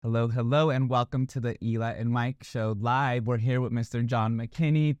Hello, hello, and welcome to the Eli and Mike Show Live. We're here with Mr. John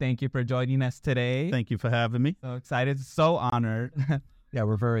McKinney. Thank you for joining us today. Thank you for having me. So excited, so honored. Yeah,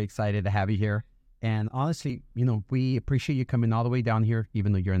 we're very excited to have you here. And honestly, we appreciate you coming all the way down here,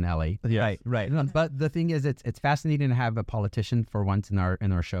 even though you're in LA. Yeah. Right. But the thing is, it's fascinating to have a politician for once in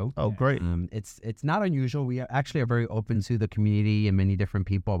our show. Oh, great. It's not unusual. We actually are very open to the community and many different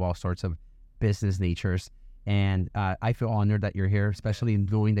people of all sorts of business natures. And I feel honored that you're here, especially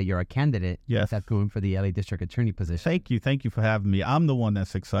knowing that you're a candidate that's going for the LA District Attorney position. Thank you for having me. I'm the one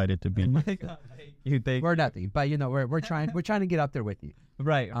that's excited to be here. We're nothing, but we're trying to get up there with you.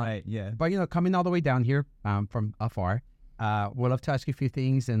 Right, yeah. But coming all the way down here from afar, we'd love to ask you a few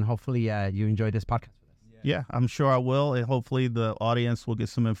things, and hopefully you enjoy this podcast with us. Yeah, I'm sure I will, and hopefully the audience will get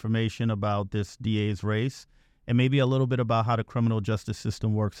some information about this DA's race, and maybe a little bit about how the criminal justice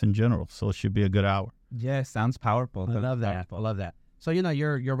system works in general. So it should be a good hour. Yeah, sounds powerful. I love that. So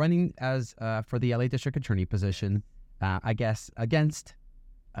you're running as for the LA District Attorney position, I guess against.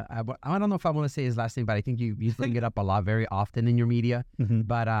 I don't know if I want to say his last name, but I think you bring it up a lot, very often in your media. Mm-hmm.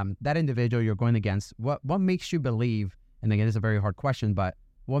 But that individual you're going against, what makes you believe? And again, it's a very hard question, but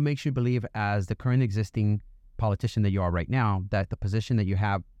what makes you believe, as the current existing politician that you are right now, that the position that you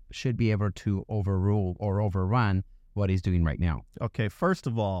have should be able to overrule or overrun what he's doing right now? Okay, first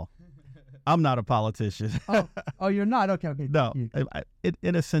of all, I'm not a politician. Oh, you're not? Okay. No,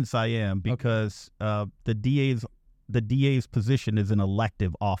 in a sense I am, because the DA's position is an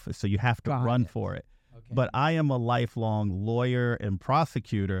elective office, so you have to run for it. Okay. But I am a lifelong lawyer and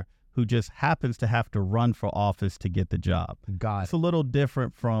prosecutor who just happens to have to run for office to get the job. It's a little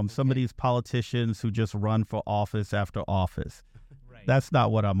different from some of these politicians who just run for office after office. Right. That's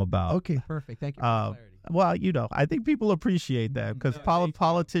not what I'm about. Okay, perfect. Thank you for the clarity. Well, I think people appreciate that, because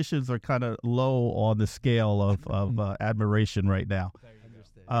politicians are kind of low on the scale of admiration right now.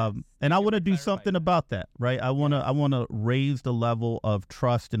 And I want to do something about that, right? I want to raise the level of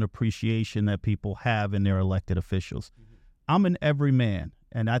trust and appreciation that people have in their elected officials. Mm-hmm. I'm an everyman,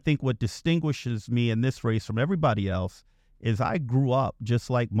 and I think what distinguishes me in this race from everybody else is I grew up just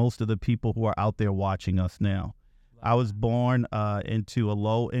like most of the people who are out there watching us now. I was born into a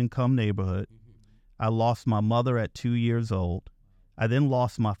low-income neighborhood. Mm-hmm. I lost my mother at 2 years old. I then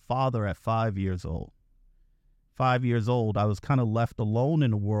lost my father at 5 years old. 5 years old, I was kind of left alone in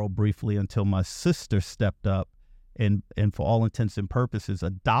the world briefly until my sister stepped up and for all intents and purposes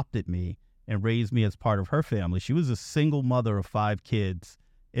adopted me and raised me as part of her family. She was a single mother of 5 kids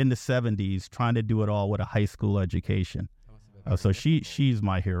in the 70s, trying to do it all with a high school education. So she's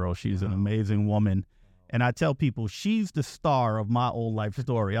my hero. She's an amazing woman. And I tell people she's the star of my old life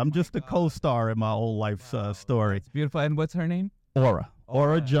story. I'm just the co-star in my old life story. It's beautiful. And what's her name?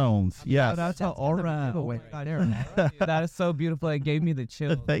 Aura Jones. Yes. That's Aura. That is so beautiful. It gave me the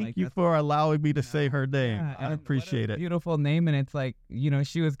chills. Thank you for allowing me to say her name. Yeah, I appreciate it. Beautiful name, and it's like,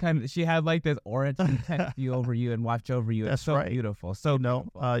 she had like this aura to protect you over you and watch over you. That's it's so right. beautiful. So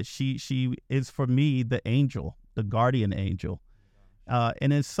she is for me the angel, the guardian angel.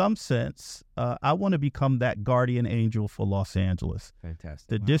 And in some sense, I want to become that guardian angel for Los Angeles. Fantastic.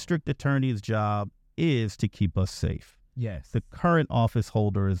 The district attorney's job is to keep us safe. Yes. The current office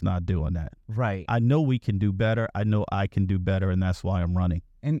holder is not doing that. Right. I know we can do better. I know I can do better, and that's why I'm running.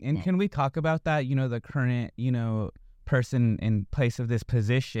 And can we talk about that? The current, person in place of this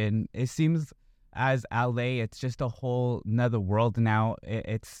position, it seems as LA, it's just a whole nother world now.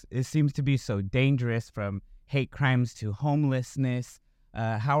 It seems to be so dangerous, from hate crimes to homelessness.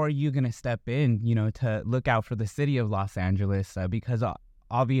 How are you going to step in, to look out for the city of Los Angeles? Because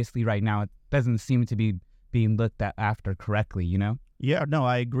obviously right now it doesn't seem to be being looked at after correctly, Yeah, no,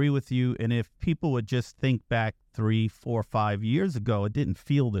 I agree with you. And if people would just think back 3, 4, 5 years ago, it didn't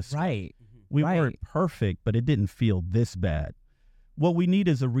feel this right. We weren't perfect, but it didn't feel this bad. What we need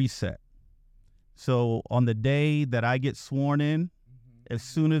is a reset. So on the day that I get sworn in, as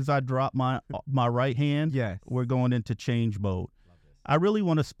soon as I drop my right hand, we're going into change mode. I really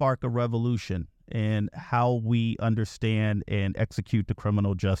want to spark a revolution in how we understand and execute the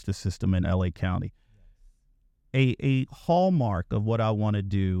criminal justice system in LA County. A hallmark of what I want to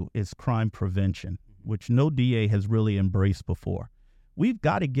do is crime prevention, which no DA has really embraced before. We've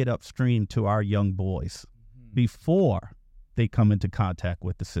got to get upstream to our young boys before they come into contact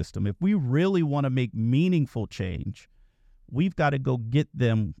with the system. If we really want to make meaningful change, we've got to go get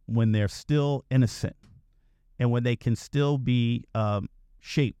them when they're still innocent and when they can still be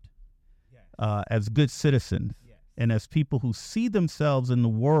shaped as good citizens and as people who see themselves in the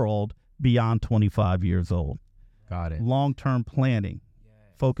world beyond 25 years old. Got it. Long-term planning,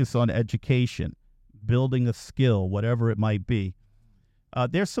 focus on education, building a skill, whatever it might be.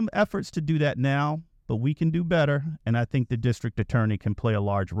 There's some efforts to do that now, but we can do better, and I think the district attorney can play a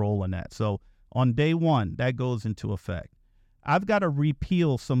large role in that. So on day one, that goes into effect. I've got to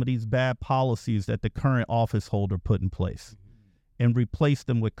repeal some of these bad policies that the current office holder put in place and replace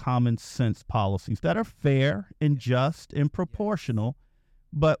them with common sense policies that are fair and just and proportional,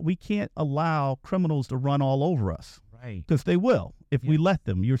 but we can't allow criminals to run all over us. Right. Because they will if we let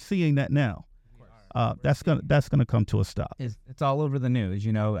them. You're seeing that now. That's gonna come to a stop. It's all over the news.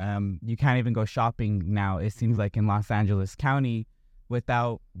 You can't even go shopping now, it seems like, in Los Angeles County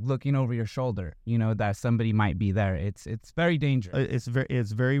without looking over your shoulder, that somebody might be there. It's very dangerous.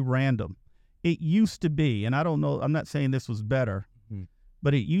 It's very random. It used to be, and I don't know, I'm not saying this was better,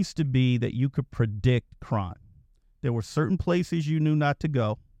 but it used to be that you could predict crime. There were certain places you knew not to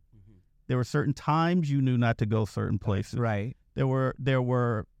go. There were certain times you knew not to go certain places. Right. There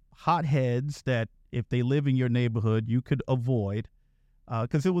were hotheads that if they live in your neighborhood, you could avoid,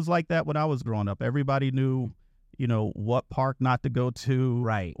 because it was like that when I was growing up. Everybody knew, what park not to go to.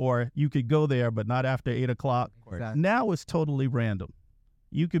 Right. Or you could go there, but not after 8 o'clock. Exactly. Now it's totally random.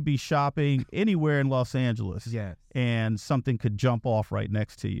 You could be shopping anywhere in Los Angeles, and something could jump off right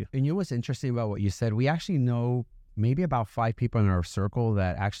next to you. And what's interesting about what you said, we actually know maybe about 5 people in our circle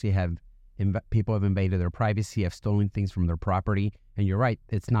that actually people have invaded their privacy, have stolen things from their property. And you're right,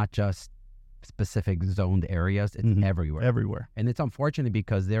 it's not just specific zoned areas, it's everywhere. And it's unfortunate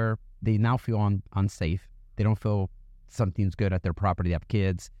because they now feel unsafe. They don't feel something's good at their property. They have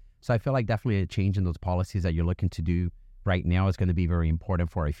kids. So I feel like definitely a change in those policies that you're looking to do right now is going to be very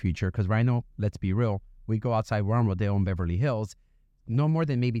important for our future. Because right now, let's be real, we go outside, we're on Rodeo in Beverly Hills, no more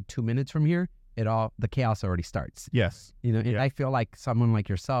than maybe 2 minutes from here, the chaos already starts. Yes. And I feel like someone like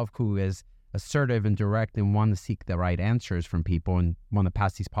yourself who is assertive and direct and want to seek the right answers from people and want to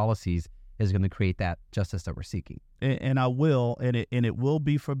pass these policies is going to create that justice that we're seeking. And I will, and it will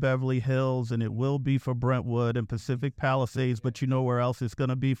be for Beverly Hills, and it will be for Brentwood and Pacific Palisades, but you know where else it's going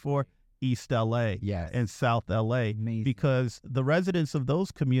to be for? East LA and South LA. Amazing. Because the residents of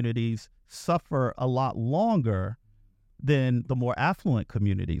those communities suffer a lot longer than the more affluent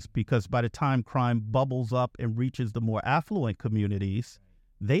communities, because by the time crime bubbles up and reaches the more affluent communities,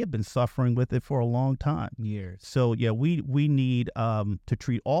 they have been suffering with it for a long time. Years. So we need to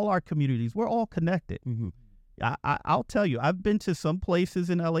treat all our communities. We're all connected. I'll tell you, I've been to some places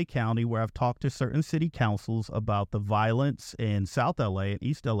in LA County where I've talked to certain city councils about the violence in South LA and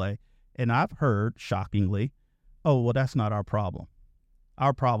East LA, and I've heard, shockingly, oh, well, that's not our problem.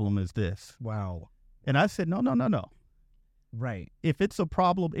 Our problem is this. Wow. And I said, no. Right. If it's a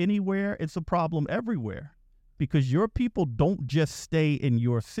problem anywhere, it's a problem everywhere, because your people don't just stay in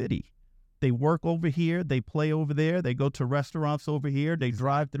your city. They work over here, they play over there, they go to restaurants over here, they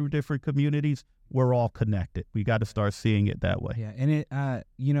drive through different communities. We're all connected. We got to start seeing it that way. Yeah, and it,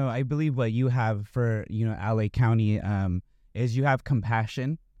 I believe what you have for, LA County is you have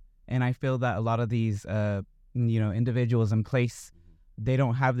compassion, and I feel that a lot of these, individuals in place, they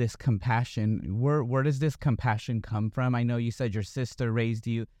don't have this compassion. Where does this compassion come from? I know you said your sister raised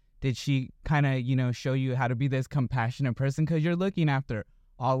you. Did she kind of, show you how to be this compassionate person? Because you're looking after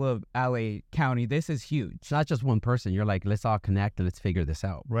all of LA County. This is huge. It's not just one person. You're like, let's all connect and let's figure this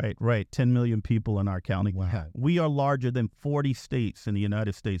out. Right. 10 million people in our county. Wow. We are larger than 40 states in the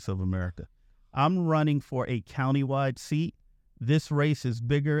United States of America. I'm running for a countywide seat. This race is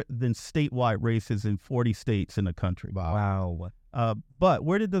bigger than statewide races in 40 states in the country. Wow. But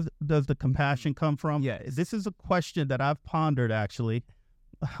where does the compassion come from? Yes. This is a question that I've pondered, actually,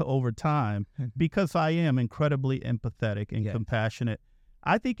 over time, because I am incredibly empathetic and compassionate.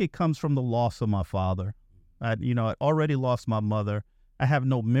 I think it comes from the loss of my father. I already lost my mother. I have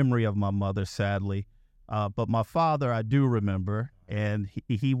no memory of my mother, sadly. But my father, I do remember. And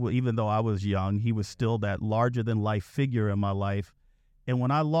he, even though I was young, he was still that larger-than-life figure in my life. And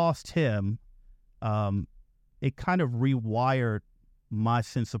when I lost him, it kind of rewired my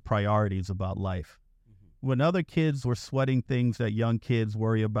sense of priorities about life. When other kids were sweating things that young kids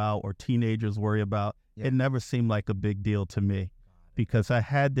worry about or teenagers worry about, it never seemed like a big deal to me, because I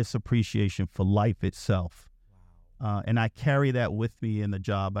had this appreciation for life itself. And I carry that with me in the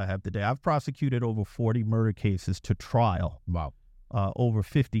job I have today. I've prosecuted over 40 murder cases to trial. Wow. Over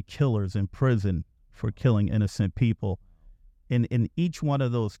 50 killers in prison for killing innocent people. And in each one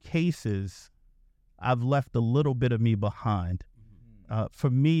of those cases, I've left a little bit of me behind. For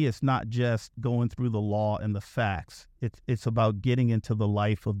me, it's not just going through the law and the facts. It's about getting into the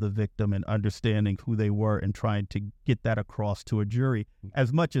life of the victim and understanding who they were and trying to get that across to a jury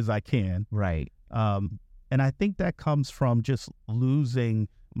as much as I can. Right. And I think that comes from just losing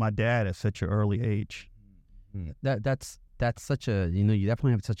my dad at such an early age. That's that's such a, you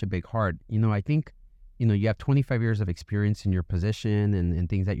definitely have such a big heart. I think, you have 25 years of experience in your position and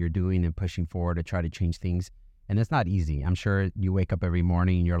things that you're doing and pushing forward to try to change things. And it's not easy. I'm sure you wake up every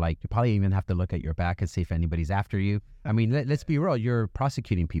morning and you're like, you probably even have to look at your back and see if anybody's after you. I mean, let's be real. You're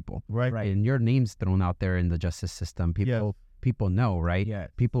prosecuting people. Right. And your name's thrown out there in the justice system. People know, right? Yeah.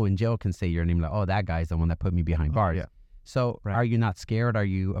 People in jail can say your name, like, oh, that guy's the one that put me behind bars. Yeah. So are you not scared? Are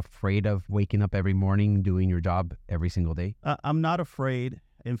you afraid of waking up every morning, doing your job every single day? I'm not afraid.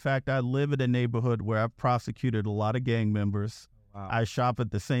 In fact, I live in a neighborhood where I've prosecuted a lot of gang members. Wow. I shop at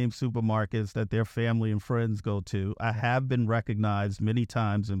the same supermarkets that their family and friends go to. I have been recognized many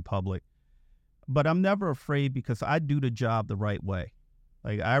times in public, but I'm never afraid because I do the job the right way.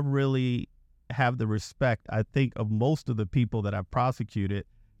 Like, I really have the respect, I think, of most of the people that I've prosecuted.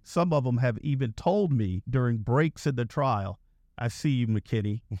 Some of them have even told me during breaks in the trial, I see you,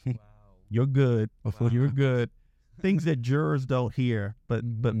 McKinney. Wow. You're good. Wow. You're good. Things that jurors don't hear, but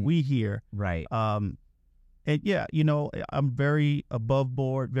we hear. Right. And yeah, I'm very above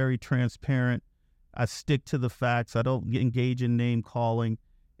board, very transparent. I stick to the facts. I don't engage in name calling.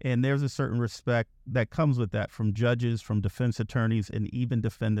 And there's a certain respect that comes with that from judges, from defense attorneys, and even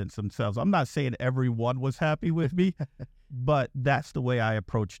defendants themselves. I'm not saying everyone was happy with me, but that's the way I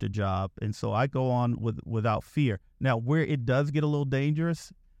approach the job. And so I go on without fear. Now, where it does get a little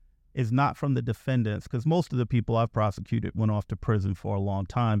dangerous is not from the defendants, because most of the people I've prosecuted went off to prison for a long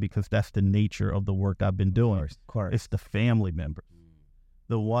time because that's the nature of the work I've been doing. Of course. It's the family members,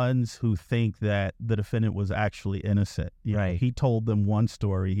 the ones who think that the defendant was actually innocent. Right. He told them one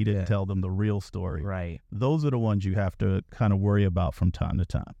story. He didn't tell them the real story. Right. Those are the ones you have to kind of worry about from time to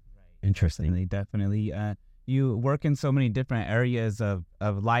time. Right. Interesting. Definitely. You work in so many different areas of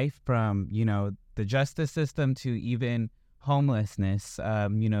life, from, the justice system to even homelessness,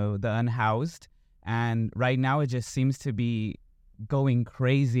 the unhoused. And right now it just seems to be going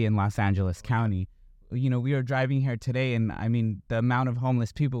crazy in Los Angeles County. We were driving here today, and I mean, the amount of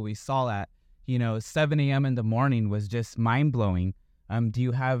homeless people we saw at, 7 a.m. in the morning was just mind blowing. Do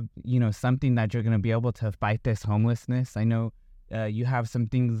you have, something that you're going to be able to fight this homelessness? I know you have some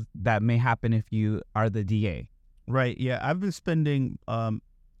things that may happen if you are the DA. Right. Yeah. I've been spending, I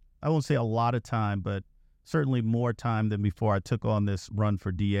won't say a lot of time, but certainly more time than before I took on this run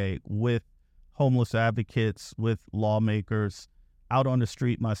for DA, with homeless advocates, with lawmakers, out on the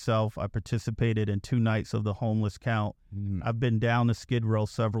street myself. I participated in 2 nights of the homeless count. I've been down to Skid Row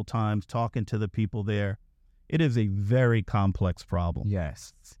several times talking to the people there. It is a very complex problem.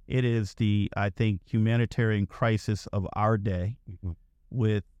 Yes. It is I think, humanitarian crisis of our day,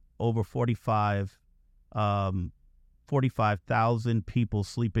 with over 45,000 people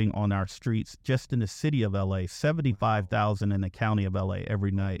sleeping on our streets just in the city of LA, 75,000 in the county of LA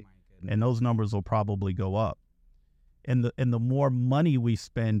every night. And those numbers will probably go up. And the more money we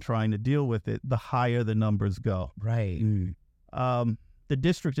spend trying to deal with it, the higher the numbers go. Right. The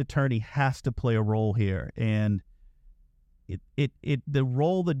district attorney has to play a role here. And the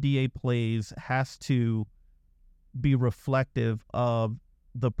role the DA plays has to be reflective of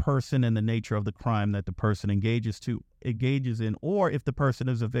the person and the nature of the crime that the person engages in, or if the person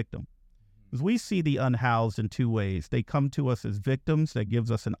is a victim. Because we see the unhoused in 2 ways. They come to us as victims. That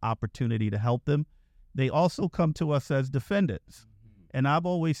gives us an opportunity to help them. They also come to us as defendants. And I've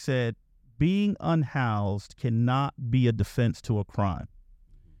always said, being unhoused cannot be a defense to a crime.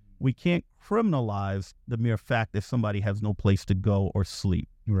 We can't criminalize the mere fact that somebody has no place to go or sleep.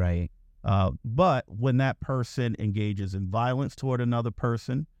 Right. But when that person engages in violence toward another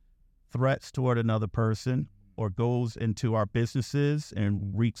person, threats toward another person, or goes into our businesses and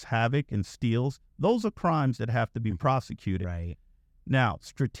wreaks havoc and steals, those are crimes that have to be prosecuted. Right. Now,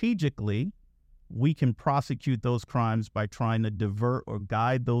 strategically, we can prosecute those crimes by trying to divert or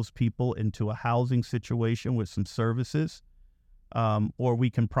guide those people into a housing situation with some services, or we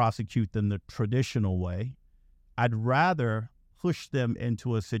can prosecute them the traditional way. I'd rather push them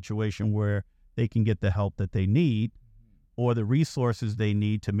into a situation where they can get the help that they need, or the resources they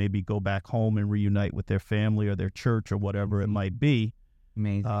need to maybe go back home and reunite with their family or their church or whatever it might be.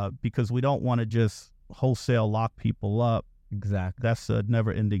 Amazing. Because we don't want to just wholesale lock people up. Exactly. That's a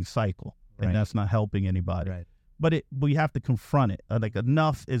never-ending cycle, and that's not helping anybody. Right. But we have to confront it. Like,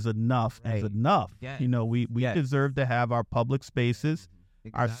 enough is enough is enough. Yeah. We deserve to have our public spaces,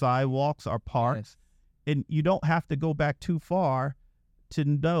 our sidewalks, our parks. And you don't have to go back too far to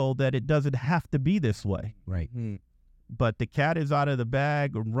know that it doesn't have to be this way. Right. But the cat is out of the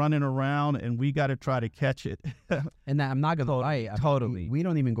bag, running around, and we got to try to catch it. And I'm not going to lie. Totally. We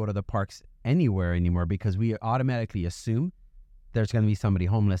don't even go to the parks anywhere anymore because we automatically assume there's going to be somebody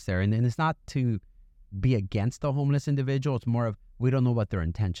homeless there. And it's not to be against the homeless individual. It's more of we don't know what their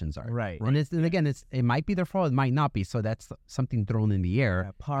intentions are. Right. And again, it might be their fault. It might not be. So that's something thrown in the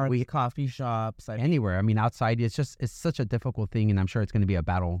air. Parks, coffee shops, anywhere. I mean, outside, it's such a difficult thing, and I'm sure it's going to be a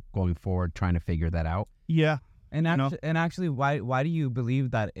battle going forward trying to figure that out. Yeah. And actually, why do you believe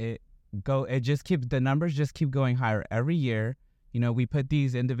that the numbers just keep going higher every year? You know, we put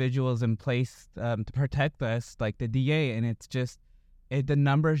these individuals in place to protect us, like the DA, and it's just the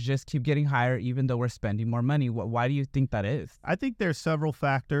numbers just keep getting higher, even though we're spending more money. Why do you think that is? I think there's several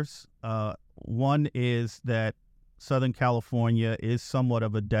factors. One is that Southern California is somewhat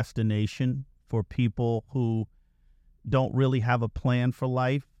of a destination for people who don't really have a plan for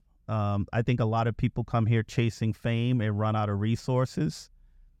life. I think a lot of people come here chasing fame and run out of resources.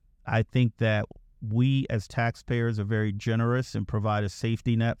 I think that we as taxpayers are very generous and provide a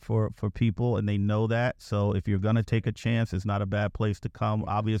safety net for people, and they know that. So if you're going to take a chance, it's not a bad place to come.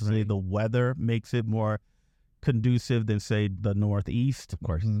 Obviously, the weather makes it more conducive than, say, the Northeast. Of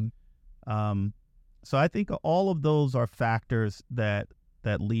course. Mm-hmm. So I think all of those are factors that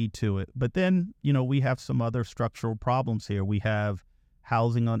lead to it. But then, you know, we have some other structural problems here. We have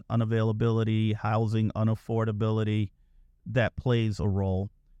housing unavailability, housing unaffordability that plays a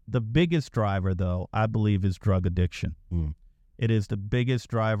role. The biggest driver, though, I believe, is drug addiction. It is the biggest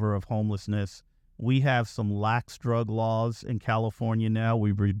driver of homelessness. We have some lax drug laws in California now.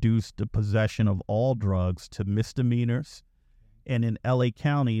 We've reduced the possession of all drugs to misdemeanors. And in L.A.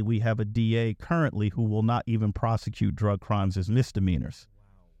 County, we have a DA currently who will not even prosecute drug crimes as misdemeanors.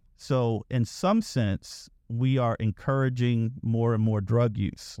 Wow. So in some sense, we are encouraging more and more drug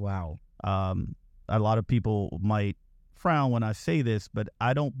use. Wow. A lot of people might frown when I say this, but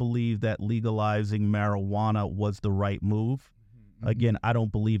I don't believe that legalizing marijuana was the right move. Mm-hmm. Again, I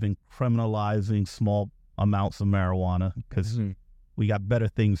don't believe in criminalizing small amounts of marijuana because we got better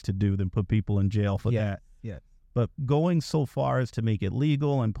things to do than put people in jail for that. Yeah. But going so far as to make it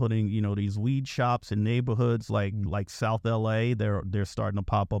legal and putting, you know, these weed shops in neighborhoods like South LA, they're starting to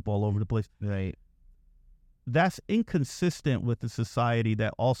pop up all over the place. Right. That's inconsistent with the society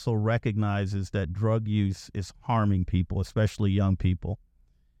that also recognizes that drug use is harming people, especially young people.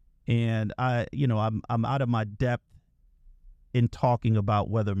 And I'm out of my depth in talking about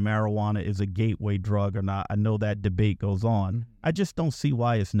whether marijuana is a gateway drug or not. I know that debate goes on. Mm-hmm. I just don't see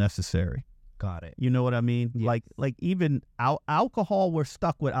why it's necessary. Got it. You know what I mean? Yeah. Like even alcohol, we're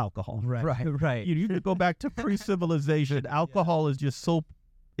stuck with alcohol. Right. You could go back to pre-civilization. Alcohol is just so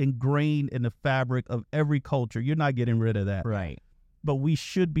ingrained in the fabric of every culture. You're not getting rid of that. Right. But we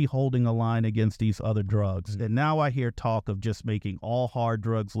should be holding a line against these other drugs. Mm-hmm. And now I hear talk of just making all hard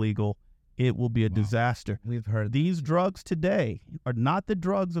drugs legal. It will be a disaster. We've heard these drugs today are not the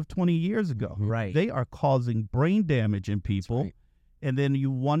drugs of 20 years ago. Right. They are causing brain damage in people. Right. And then you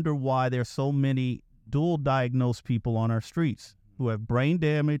wonder why there's so many dual diagnosed people on our streets who have brain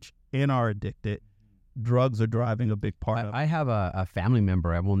damage and are addicted. Drugs are driving a big part of it. I have a family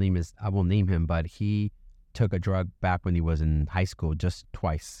member. I won't name him, but he took a drug back when he was in high school, just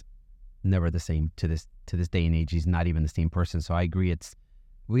twice. Never the same to this day and age. He's not even the same person. So I agree.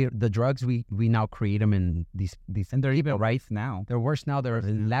 The drugs we now create them in these and they're even right now. They're worse now. They're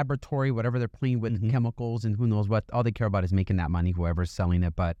in laboratory, whatever they're playing with chemicals and who knows what. All they care about is making that money, whoever's selling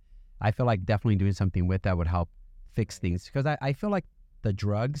it. But I feel like definitely doing something with that would help fix things, because I feel like the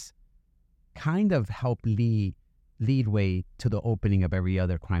drugs kind of help lead way to the opening of every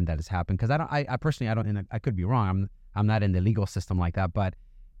other crime that has happened. Because I personally don't, and I could be wrong. I'm not in the legal system like that, but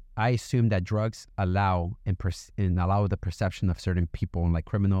I assume that drugs allow the perception of certain people, like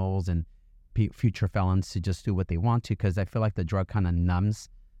criminals and future felons, to just do what they want to. Because I feel like the drug kind of numbs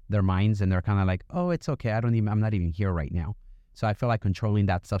their minds, and they're kind of like, oh, it's okay. I'm not even here right now. So I feel like controlling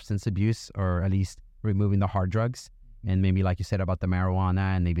that substance abuse, or at least removing the hard drugs, and maybe like you said about the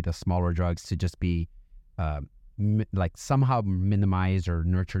marijuana and maybe the smaller drugs, to just be like somehow minimized or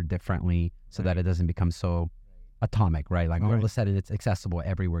nurtured differently, so that it doesn't become so atomic, right? Like all of a sudden it's accessible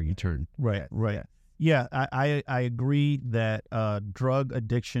everywhere you turn. Right. Yeah, I agree that drug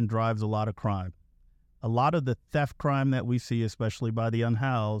addiction drives a lot of crime. A lot of the theft crime that we see, especially by the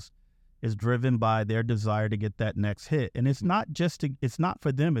unhoused, is driven by their desire to get that next hit. And it's not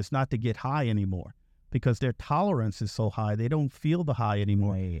for them, it's not to get high anymore, because their tolerance is so high, they don't feel the high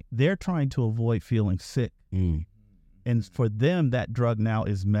anymore. Right. They're trying to avoid feeling sick. And for them, that drug now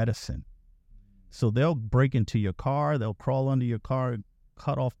is medicine. So they'll break into your car, they'll crawl under your car,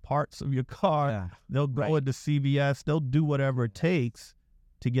 cut off parts of your car, they'll go into CVS, they'll do whatever it takes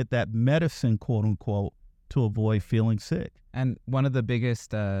to get that medicine, quote unquote, to avoid feeling sick. And one of the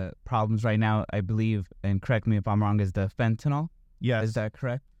biggest problems right now, I believe, and correct me if I'm wrong, is the fentanyl. Yes. Is that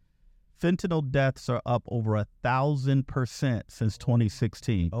correct? Fentanyl deaths are up over 1,000% since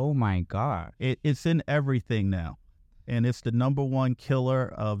 2016. Oh my God. It's in everything now. And it's the number one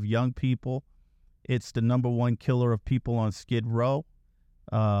killer of young people. It's the number one killer of people on Skid Row.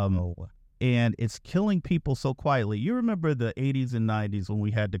 And it's killing people so quietly. You remember the 80s and 90s when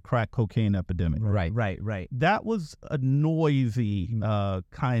we had the crack cocaine epidemic. Right. That was a noisy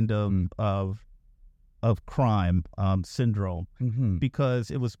kind of crime syndrome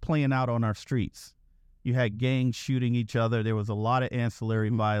because it was playing out on our streets. You had gangs shooting each other. There was a lot of ancillary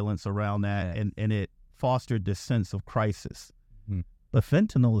violence around that, and it fostered this sense of crisis. But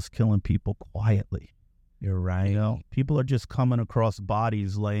fentanyl is killing people quietly. You're right. You know, people are just coming across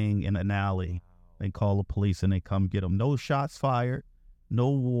bodies laying in an alley. They call the police and they come get them. No shots fired, no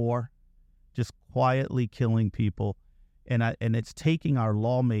war, just quietly killing people. And it's taking our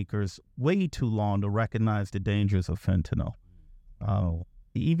lawmakers way too long to recognize the dangers of fentanyl.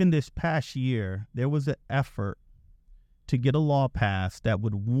 Even this past year, there was an effort to get a law passed that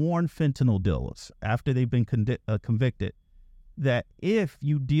would warn fentanyl dealers after they've been convicted that if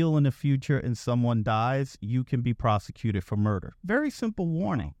you deal in the future and someone dies, you can be prosecuted for murder. Very simple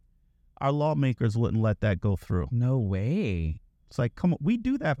warning. Our lawmakers wouldn't let that go through. No way. It's like, come on. We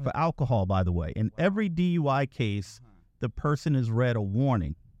do that for alcohol, by the way. In every DUI case, the person is read a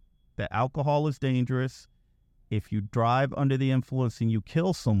warning that alcohol is dangerous. If you drive under the influence and you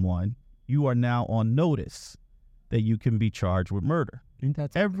kill someone, you are now on notice that you can be charged with murder.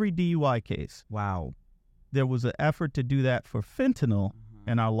 Every DUI case. Wow. There was an effort to do that for fentanyl,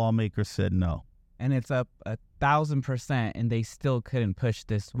 and our lawmakers said no. And it's up 1,000%, and they still couldn't push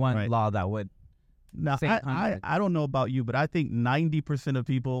this one law that would. Now, I don't know about you, but I think 90% of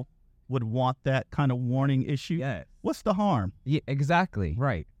people would want that kind of warning issue. Yeah. What's the harm? Yeah, exactly.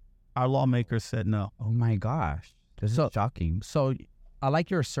 Right. Our lawmakers said no. Oh my gosh. This is shocking. So I like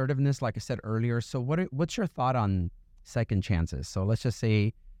your assertiveness, like I said earlier. So what's your thought on second chances? So let's just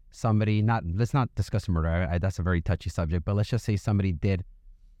say somebody, let's not discuss murder. That's a very touchy subject, but let's just say somebody did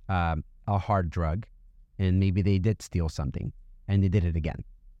a hard drug and maybe they did steal something and they did it again,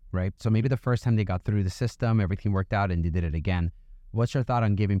 right? So maybe the first time they got through the system, everything worked out and they did it again. What's your thought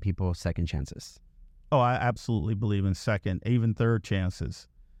on giving people second chances? Oh, I absolutely believe in second, even third chances.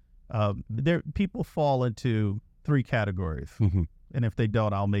 People fall into three categories. And if they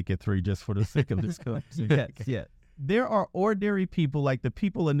don't, I'll make it three just for the sake of this conversation. Yes. There are ordinary people like the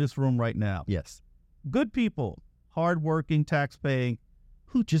people in this room right now. Yes. Good people, hardworking, tax-paying,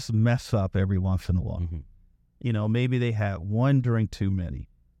 who just mess up every once in a while. You know, maybe they had one drink too many.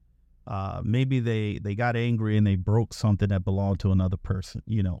 Maybe they got angry and they broke something that belonged to another person.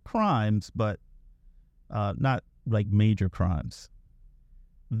 You know, crimes, but not like major crimes.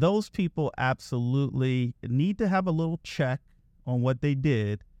 Those people absolutely need to have a little check on what they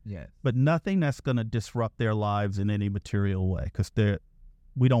did. Yes. But nothing that's going to disrupt their lives in any material way, because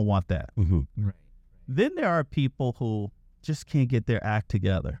we don't want that. Right. Then there are people who just can't get their act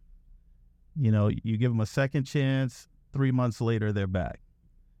together. You know, you give them a second chance, 3 months later, they're back.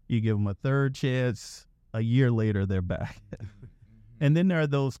 You give them a third chance, a year later, they're back. And then there are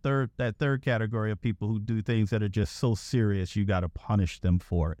that third category of people who do things that are just so serious, you got to punish them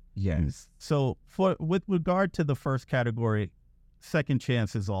for it. Yes. So with regard to the first category, second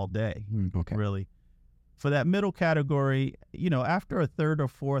chances all day, really. For that middle category, you know, after a third or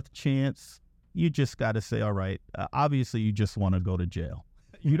fourth chance, you just got to say, all right, obviously you just want to go to jail.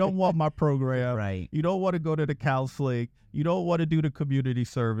 You don't want my program. Right. You don't want to go to the counseling. You don't want to do the community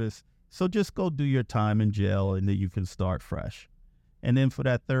service. So just go do your time in jail and then you can start fresh. And then for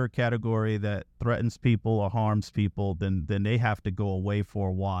that third category that threatens people or harms people, then they have to go away for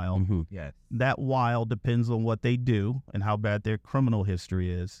a while. Yes. That while depends on what they do and how bad their criminal history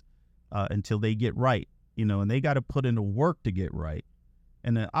is until they get right, you know, and they got to put in the work to get right.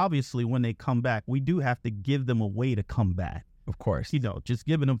 And then obviously when they come back, we do have to give them a way to come back. Of course. You know, just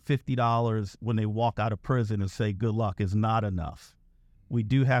giving them $50 when they walk out of prison and say good luck is not enough. We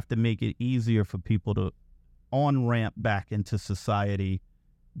do have to make it easier for people to on-ramp back into society,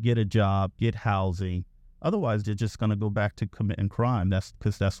 get a job, get housing. Otherwise, they're just going to go back to committing crime. That's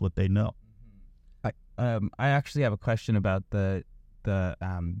because that's what they know. I actually have a question about the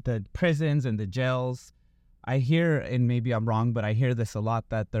prisons and the jails. I hear, and maybe I'm wrong, but I hear this a lot,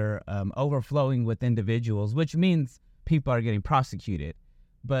 that they're overflowing with individuals, which means people are getting prosecuted.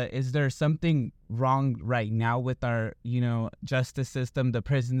 But is there something wrong right now with our, you know, justice system, the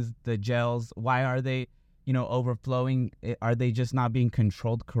prisons, the jails? Why are they, you know, overflowing? Are they just not being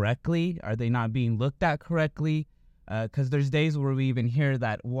controlled correctly? Are they not being looked at correctly? Because there's days where we even hear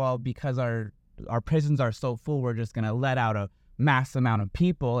that, well, because our prisons are so full, we're just going to let out a mass amount of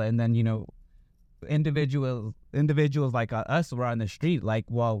people, and then individuals like us were on the street. Like,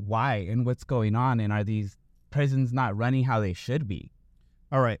 well, why and what's going on, and are these prisons not running how they should be?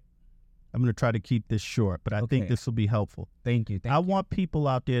 All right. I'm going to try to keep this short, but I think this will be helpful. Thank you. I want people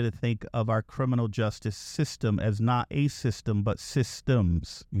out there to think of our criminal justice system as not a system, but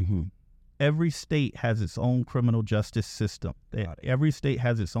systems. Mm-hmm. Every state has its own criminal justice system. Every state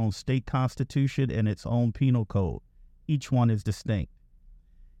has its own state constitution and its own penal code. Each one is distinct.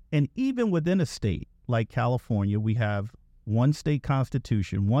 And even within a state like California, we have one state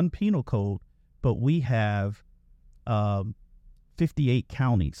constitution, one penal code, but we have 58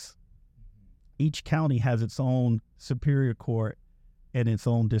 counties. Each county has its own superior court and its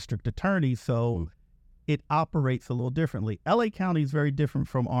own district attorney, so it operates a little differently. LA County is very different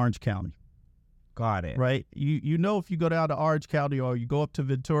from Orange County. Got it. Right? You know, if you go down to Orange County or you go up to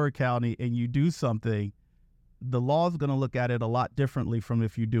Ventura County and you do something, the law is going to look at it a lot differently from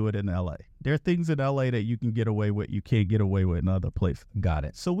if you do it in LA. There are things in LA that you can get away with, you can't get away with in other places. Got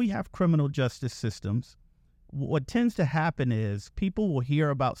it. So we have criminal justice systems. What tends to happen is people will hear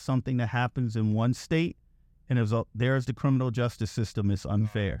about something that happens in one state, and there's the criminal justice system is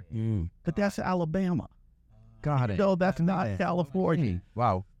unfair. But that's Alabama. Got it. No, that's not California.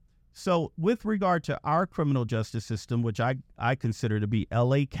 Wow. So with regard to our criminal justice system, which I consider to be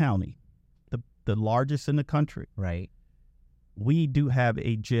LA County, the largest in the country, right? We do have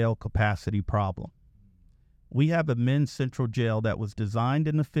a jail capacity problem. We have a men's central jail that was designed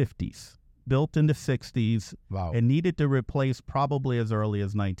in the 50s. Built in the 60s, and needed to replace probably as early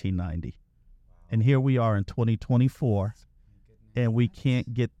as 1990. And here we are in 2024, and we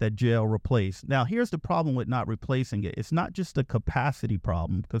can't get that jail replaced. Now, here's the problem with not replacing it. It's not just a capacity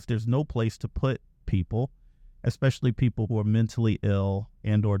problem, because there's no place to put people, especially people who are mentally ill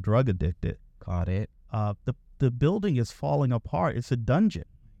and or drug addicted. Got it. The building is falling apart. It's a dungeon.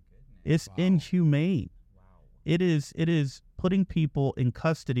 It's inhumane. It is putting people in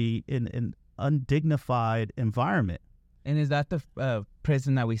custody in an undignified environment. And is that the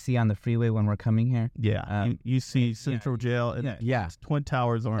prison that we see on the freeway when we're coming here? Yeah, you see Central Jail. And Twin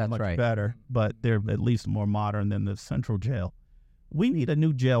Towers aren't much better, but they're at least more modern than the Central Jail. We need a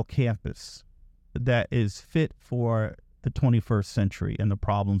new jail campus that is fit for the 21st century and the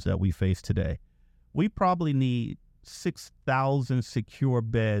problems that we face today. We probably need 6,000 secure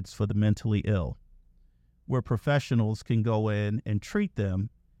beds for the mentally ill, where professionals can go in and treat them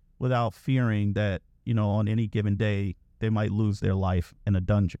without fearing that, on any given day, they might lose their life in a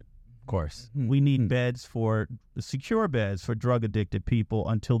dungeon. Of course. We need secure beds for drug-addicted people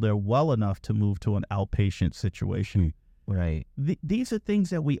until they're well enough to move to an outpatient situation. Right. These are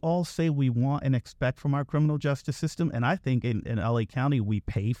things that we all say we want and expect from our criminal justice system, and I think in LA County we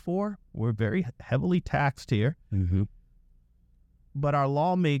pay for. We're very heavily taxed here. Mm-hmm. But our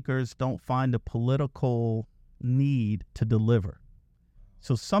lawmakers don't find a political need to deliver.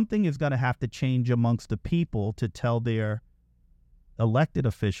 So something is going to have to change amongst the people to tell their elected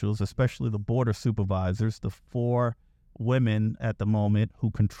officials, especially the border supervisors, the 4 women at the moment who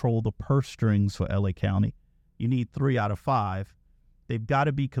control the purse strings for LA County. You need 3 out of 5. They've got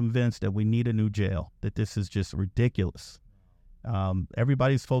to be convinced that we need a new jail, that this is just ridiculous.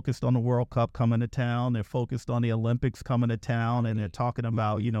 Everybody's focused on the World Cup coming to town. They're focused on the Olympics coming to town, and they're talking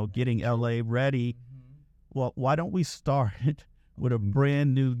about, getting LA ready. Well, why don't we start with a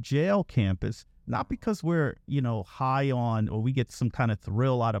brand new jail campus? Not because we're, high on, or we get some kind of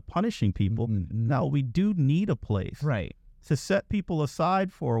thrill out of punishing people. Mm-hmm. No, we do need a place. Right. To set people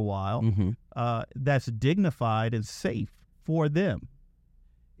aside for a while, that's dignified and safe for them.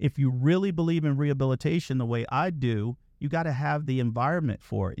 If you really believe in rehabilitation the way I do, you got to have the environment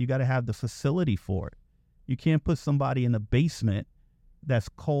for it. You got to have the facility for it. You can't put somebody in a basement that's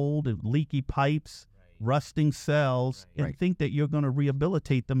cold and leaky pipes, rusting cells, and think that you're going to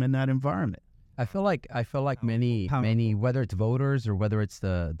rehabilitate them in that environment. I feel like many, whether it's voters or whether it's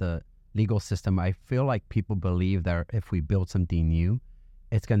the legal system, I feel like people believe that if we build something new,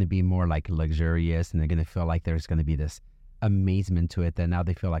 it's going to be more like luxurious, and they're going to feel like there's going to be this amazement to it. That now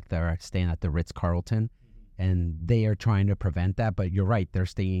they feel like they're staying at the Ritz-Carlton, and they are trying to prevent that. But you're right, they're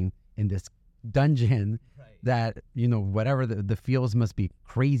staying in this dungeon that, whatever the feels must be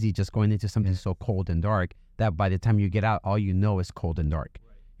crazy just going into something so cold and dark that by the time you get out, all you know is cold and dark.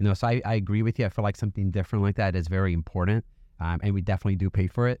 So I agree with you. I feel like something different like that is very important, and we definitely do pay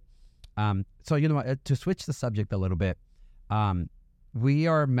for it. So, to switch the subject a little bit, we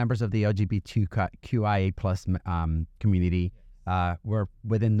are members of the LGBTQIA plus community. We're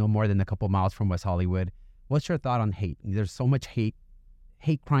within no more than a couple miles from West Hollywood. What's your thought on hate? There's so much hate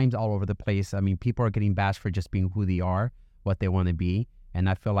crimes all over the place. I mean, people are getting bashed for just being who they are. what they want to be. And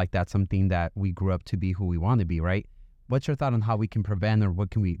I feel like that's something that we grew up to be who we want to be, right? What's your thought on how we can prevent, or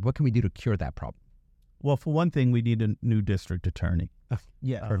what can we do to cure that problem? Well, for one thing, we need a new district attorney.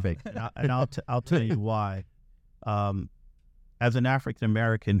 Yeah. Perfect. And I'll tell you why. As an African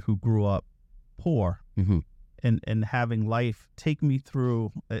American who grew up poor, Mm-hmm. and having life take me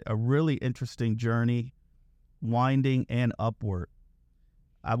through a really interesting journey, winding and upward.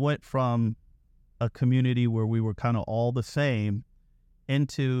 I went from a community where we were kind of all the same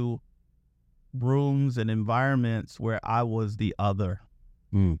into rooms and environments where I was the other.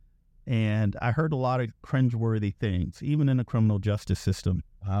 Mm. And I heard a lot of cringeworthy things, even in the criminal justice system.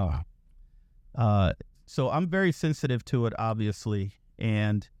 Wow. So I'm very sensitive to it, obviously.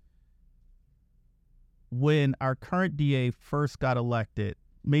 And when our current DA first got elected,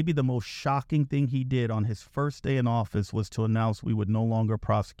 maybe the most shocking thing he did on his first day in office was to announce we would no longer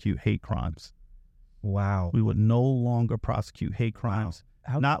prosecute hate crimes. Wow. We would no longer prosecute hate crimes,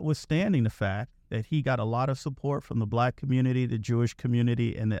 notwithstanding the fact that he got a lot of support from the Black community, the Jewish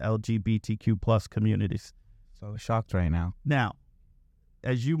community, and the LGBTQ plus communities. So shocked right now. Now,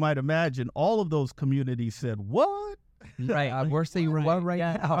 as you might imagine, all of those communities said, what? Right. We're saying what right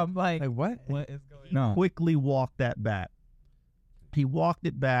now? I'm like what? What is going on? Quickly walked that back. He walked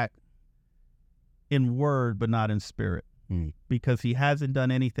it back in word, but not in spirit, because he hasn't done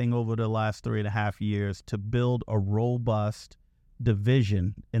anything over the last 3.5 years to build a robust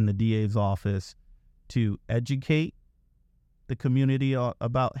division in the DA's office to educate the community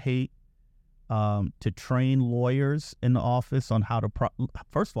about hate, to train lawyers in the office on how to,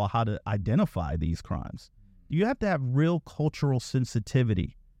 first of all, how to identify these crimes. You have to have real cultural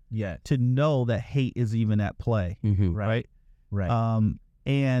sensitivity to know that hate is even at play, right? Right.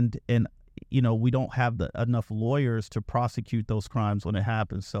 And you know, we don't have enough lawyers to prosecute those crimes when it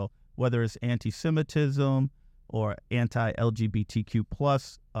happens. So whether it's anti-Semitism or anti-LGBTQ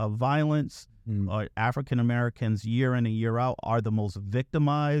plus violence, or African Americans year in and year out are the most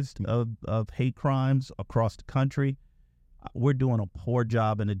victimized of hate crimes across the country. We're doing a poor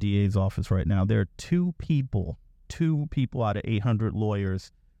job in the DA's office right now. There are two people out of 800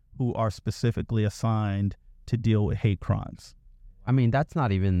 lawyers who are specifically assigned to deal with hate crimes. I mean, that's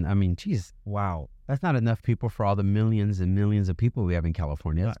not even, geez, Wow. that's not enough people for all the millions and millions of people we have in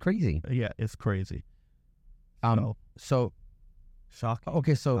California. That's crazy. Yeah, it's crazy. So Shocking.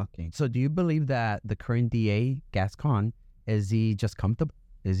 okay, so Shocking. do you believe that the current DA, Gascon, is he just comfortable?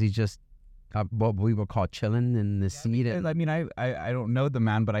 Is he just what we would call chilling in the seat? Because, I mean, I don't know the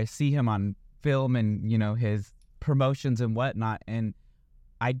man, but I see him on film and, you know, his promotions and whatnot, and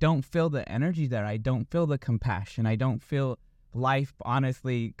I don't feel the energy there. I don't feel the compassion. I don't feel life,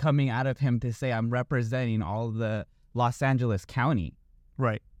 honestly, coming out of him to say I'm representing all the Los Angeles County.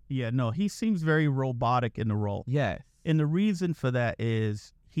 Right. Yeah, no, he seems very robotic in the role. Yes. And the reason for that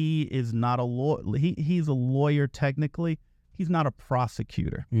is he is not a lawyer. He's a lawyer technically. He's not a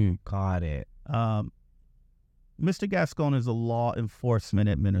prosecutor. Got it. Mr. Gascon is a law enforcement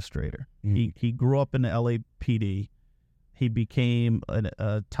administrator. He grew up in the LAPD. He became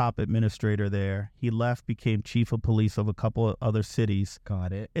a top administrator there. He left, became chief of police of a couple of other cities.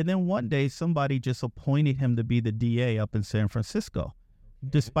 Got it. And then one day somebody just appointed him to be the DA up in San Francisco.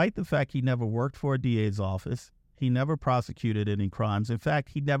 Despite the fact he never worked for a DA's office, he never prosecuted any crimes. In fact,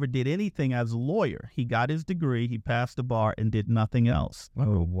 he never did anything as a lawyer. He got his degree, he passed the bar, and did nothing else.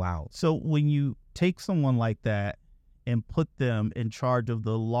 Oh, wow. So when you take someone like that and put them in charge of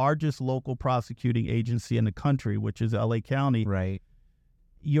the largest local prosecuting agency in the country, which is LA County, Right.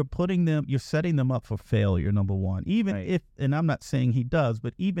 you're setting them up for failure, number one. Even if, and I'm not saying he does,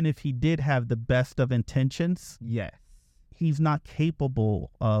 but even if he did have the best of intentions, Yes. he's not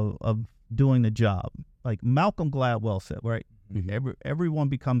capable of doing the job. Like Malcolm Gladwell said, right? Everyone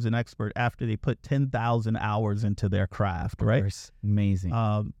becomes an expert after they put 10,000 hours into their craft, right? Amazing.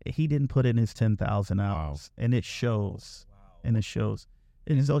 He didn't put in his 10,000 hours, and it shows. And it shows.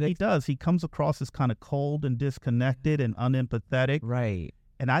 And so he does. He comes across as kind of cold and disconnected and unempathetic. Right.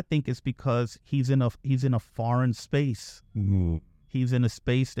 And I think it's because he's in a foreign space. He's in a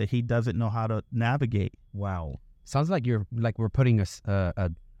space that he doesn't know how to navigate. Wow. Sounds like we're putting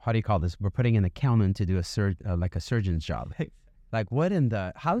a how do you call this? We're putting an accountant to do a surgeon's job. Like what in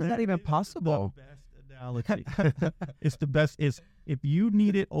the? How is that even possible? The best analogy. It's the best. Is if you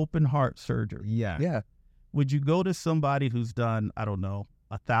needed open heart surgery. Yeah. Would you go to somebody who's done, I don't know,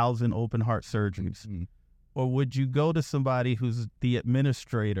 1,000 open heart surgeries, or would you go to somebody who's the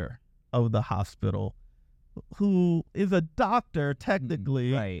administrator of the hospital, who is a doctor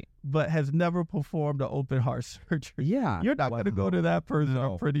technically, Right. but has never performed an open heart surgery. Yeah. You're not going to go to that person,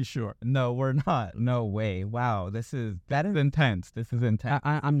 No. I'm pretty sure. No, we're not. No way. Wow, that is intense. This is intense.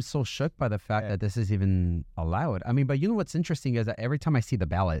 I'm so shook by the fact that this is even allowed. I mean, but you know what's interesting is that every time I see the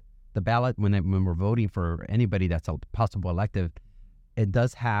ballot when we're voting for anybody that's a possible elective, it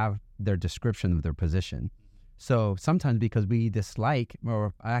does have their description of their position. So sometimes because we dislike,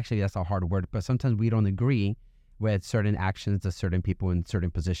 or actually that's a hard word, but sometimes we don't agree with certain actions that certain people in certain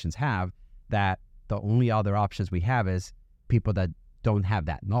positions have, that the only other options we have is people that don't have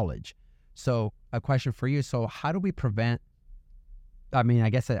that knowledge. So a question for you. So how do we prevent, I mean, I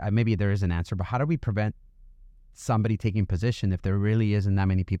guess maybe there is an answer, but how do we prevent somebody taking position if there really isn't that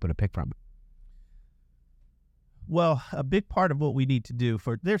many people to pick from? Well, a big part of what we need to do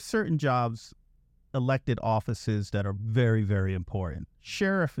there's certain jobs, elected offices that are very, very important.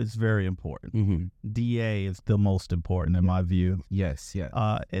 Sheriff is very important. Mm-hmm. DA is the most important in my view. Yes.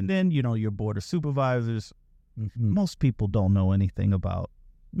 And then, your board of supervisors, Mm-hmm. most people don't know anything about.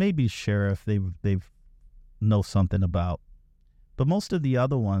 Maybe sheriff, they've know something about. But most of the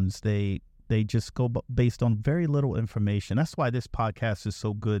other ones, they just go based on very little information. That's why this podcast is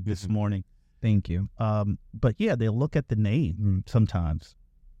so good this morning. Thank you. But yeah, they'll look at the name sometimes.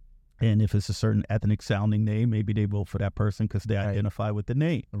 And if it's a certain ethnic sounding name, maybe they vote for that person because they identify with the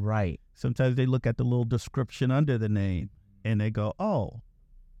name. Right. Sometimes they look at the little description under the name and they go, oh,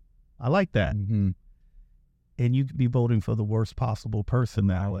 I like that. Mm-hmm. And you could be voting for the worst possible person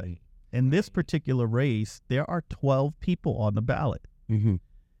that way. In this particular race, there are 12 people on the ballot. Mm-hmm.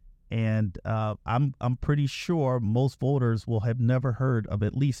 And I'm pretty sure most voters will have never heard of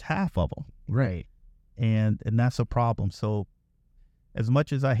at least half of them. Right. And that's a problem. So as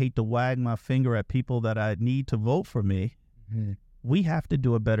much as I hate to wag my finger at people that I need to vote for me, we have to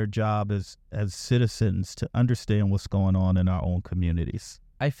do a better job as citizens to understand what's going on in our own communities.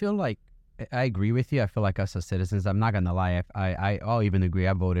 I feel like I agree with you. I feel like us as citizens, I'm not going to lie. I'll even agree.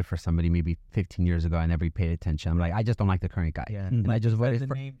 I voted for somebody maybe 15 years ago. I never paid attention. I'm like, I just don't like the current guy. Yeah. And I just voted the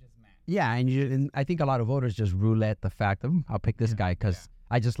for. name just matched. Yeah. And I think a lot of voters just roulette the fact of, I'll pick this guy because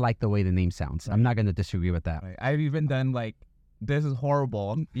I just like the way the name sounds. I'm not going to disagree with that. Right. I've even done this is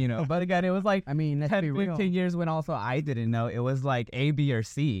horrible, but again, it was like, I mean, let's 10, be real. 15 years when also I didn't know. It was like A, B, or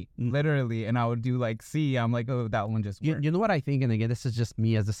C, literally. And I would do like C. I'm like, oh, that one just worked. You know what I think? And again, this is just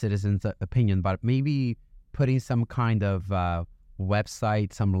me as a citizen's opinion, but maybe putting some kind of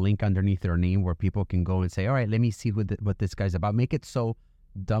website, some link underneath their name where people can go and say, all right, let me see what this guy's about. Make it so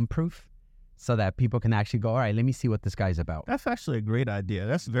dumb-proof so that people can actually go, all right, let me see what this guy's about. That's actually a great idea.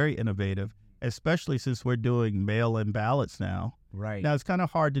 That's very innovative, especially since we're doing mail-in ballots now. Right. Now, it's kind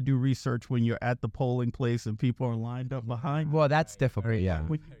of hard to do research when you're at the polling place and people are lined up behind. Well, that's difficult, yeah.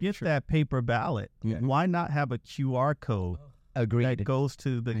 When you get that paper ballot, why not have a QR code Agreed. that goes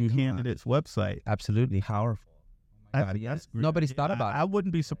to the candidate's website? Absolutely. Powerful. That's great. Nobody's thought about it. I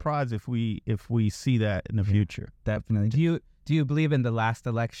wouldn't be surprised if we see that in the future. Definitely. Do you believe in the last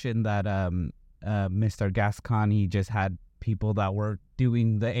election that Mr. Gascon, he just had people that were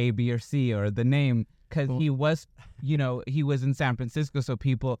doing the A, B, or C or the name because he was, he was in San Francisco. So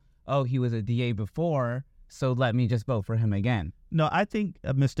people, he was a DA before, so let me just vote for him again. No, I think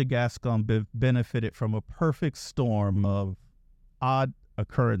Mr. Gascon benefited from a perfect storm of odd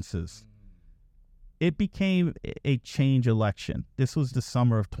occurrences. It became a change election. This was the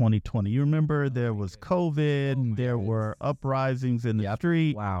summer of 2020. You remember there was COVID, there were uprisings in the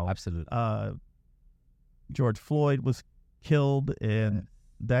street. Wow. Absolutely. George Floyd was killed, and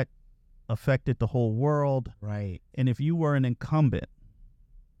that affected the whole world. Right. And if you were an incumbent,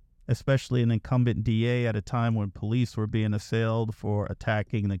 especially an incumbent DA at a time when police were being assailed for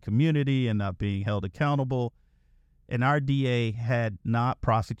attacking the community and not being held accountable, and our DA had not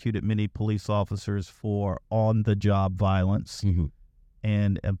prosecuted many police officers for on-the-job violence,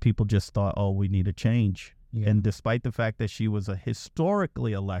 and people just thought, we need a change. Yeah. And despite the fact that she was a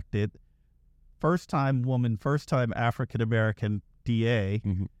historically elected, first-time woman, first-time African-American DA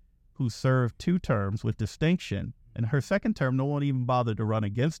who served 2 terms with distinction, and her second term, no one even bothered to run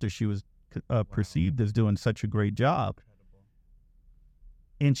against her. She was perceived as doing such a great job.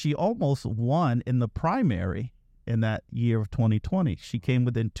 And she almost won in the primary in that year of 2020. She came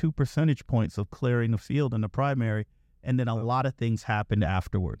within 2 percentage points of clearing the field in the primary, and then a lot of things happened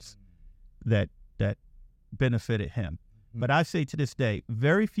afterwards that benefited him. But I say to this day,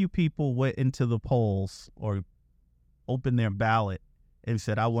 very few people went into the polls or opened their ballot and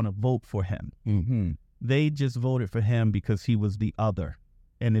said, I want to vote for him. They just voted for him because he was the other,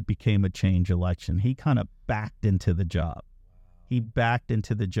 and it became a change election. He kind of backed into the job. He backed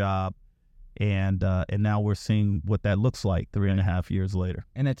into the job And now we're seeing what that looks like 3.5 years later.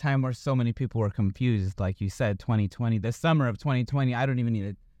 In a time where so many people were confused, like you said, 2020, the summer of 2020, I don't even need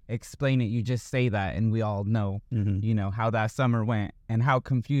to explain it. You just say that and we all know, you know, how that summer went and how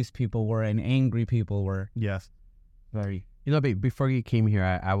confused people were and angry people were. Yes. Very. You know, before you came here,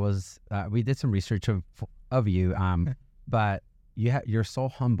 I was we did some research of you, but you're so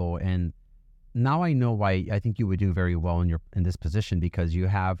humble, and now I know why I think you would do very well in this position, because you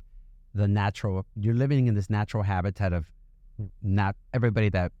have you're living in this natural habitat of not everybody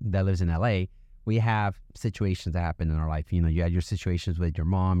that lives in LA. We have situations that happen in our life. You know, you had your situations with your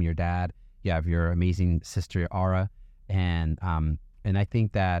mom, your dad, you have your amazing sister, Ara, and I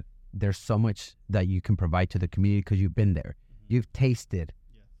think that there's so much that you can provide to the community because you've been there. You've tasted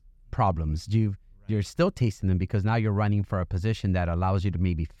problems. You're still tasting them, because now you're running for a position that allows you to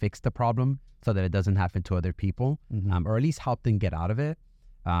maybe fix the problem so that it doesn't happen to other people, or at least help them get out of it.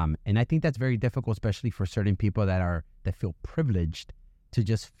 And I think that's very difficult, especially for certain people that feel privileged to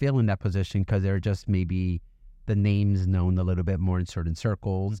just feel in that position because they're just maybe the names known a little bit more in certain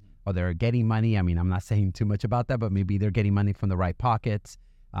circles, or they're getting money. I mean, I'm not saying too much about that, but maybe they're getting money from the right pockets.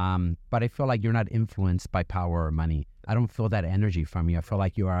 But I feel like you're not influenced by power or money. I don't feel that energy from you. I feel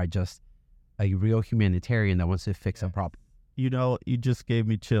like you are just a real humanitarian that wants to fix a problem. You know, you just gave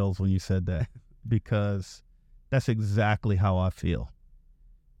me chills when you said that, because that's exactly how I feel.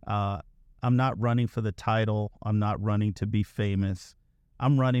 I'm not running for the title. I'm not running to be famous.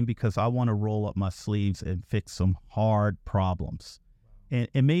 I'm running because I want to roll up my sleeves and fix some hard problems. And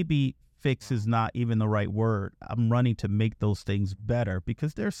maybe fix is not even the right word. I'm running to make those things better,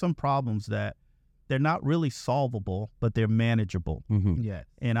 because there's some problems that they're not really solvable, but they're manageable. Yeah.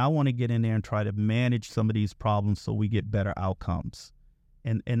 And I want to get in there and try to manage some of these problems so we get better outcomes.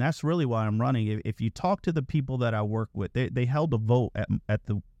 And that's really why I'm running. If you talk to the people that I work with, they held a vote at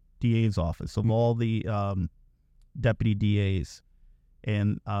the DA's office of all the deputy DAs.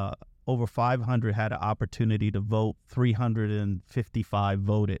 And over 500 had an opportunity to vote. 355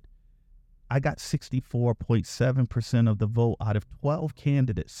 voted. I got 64.7% of the vote out of 12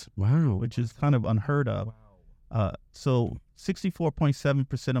 candidates. Wow. Which is kind of unheard of. Wow. So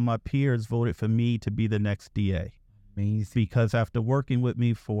 64.7% of my peers voted for me to be the next DA. Amazing. Because after working with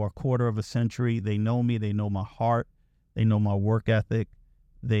me for a quarter of a century, they know me, they know my heart, they know my work ethic,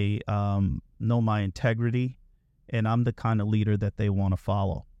 they know my integrity, and I'm the kind of leader that they want to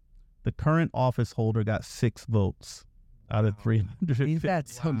follow. The current office holder got 6 votes out of 350. Is that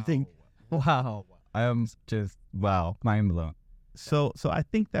something? Wow. I am just, mind blown. So I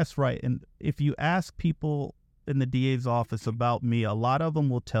think that's right. And if you ask people in the DA's office about me, a lot of them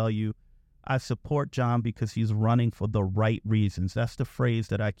will tell you, I support John because he's running for the right reasons. That's the phrase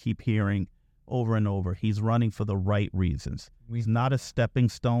that I keep hearing over and over. He's running for the right reasons. He's not a stepping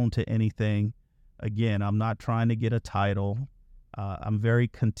stone to anything. Again, I'm not trying to get a title. I'm very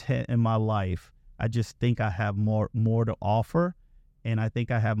content in my life. I just think I have more to offer, and I think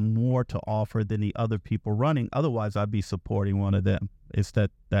I have more to offer than the other people running. Otherwise, I'd be supporting one of them. It's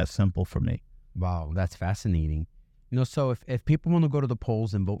that simple for me. Wow, that's fascinating. You know, so if people want to go to the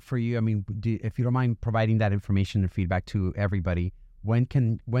polls and vote for you, I mean, if you don't mind providing that information and feedback to everybody, when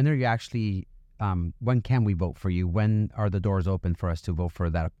can we vote for you? When are the doors open for us to vote for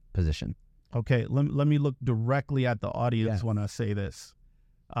that position? Okay, let me look directly at the audience when I say this.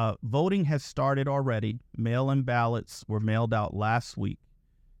 Voting has started already. Mail-in ballots were mailed out last week.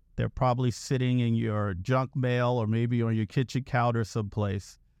 They're probably sitting in your junk mail or maybe on your kitchen counter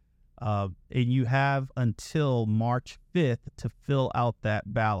someplace. And you have until March 5th to fill out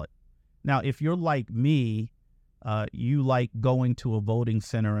that ballot. Now, if you're like me, you like going to a voting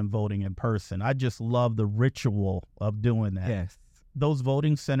center and voting in person. I just love the ritual of doing that. Yes. Those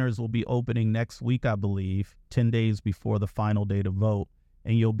voting centers will be opening next week, I believe, 10 days before the final day to vote,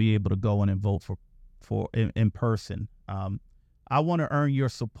 and you'll be able to go in and vote in person. I want to earn your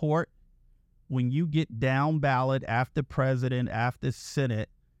support. When you get down ballot after president, after Senate,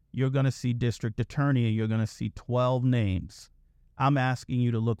 you're going to see district attorney, and you're going to see 12 names. I'm asking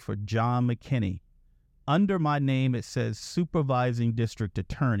you to look for John McKinney. Under my name, it says supervising district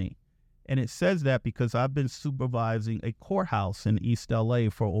attorney. And it says that because I've been supervising a courthouse in East LA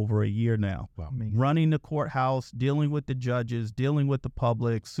for over a year now. Wow. Running the courthouse, dealing with the judges, dealing with the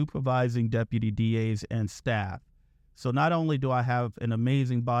public, supervising deputy DAs and staff. So not only do I have an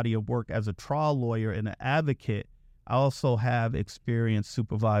amazing body of work as a trial lawyer and an advocate, I also have experience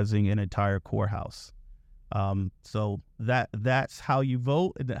supervising an entire courthouse. So that's how you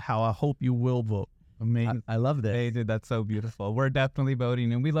vote and how I hope you will vote. Amazing. I love that. They did. That's so beautiful. We're definitely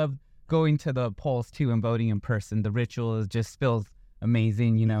voting, and we love going to the polls too and voting in person. The ritual just feels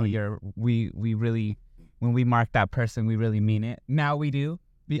amazing. You know, we really, when we mark that person, we really mean it. Now we do,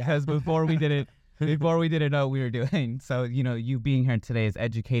 because before we didn't know what we were doing. So, you know, you being here today is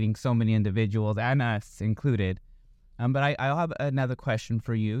educating so many individuals, and us included. But I'll have another question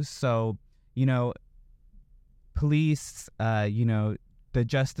for you. So, you know, police, you know, the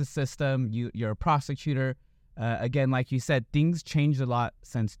justice system, you're a prosecutor. Again, like you said, things changed a lot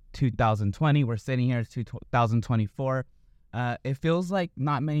since 2020. We're sitting here, it's 2024. It feels like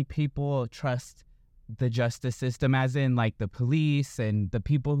not many people trust the justice system, as in like the police and the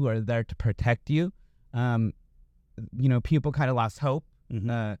people who are there to protect you. You know, people kind of lost hope.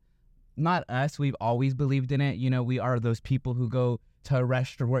 Not us. We've always believed in it. You know, we are those people who go to a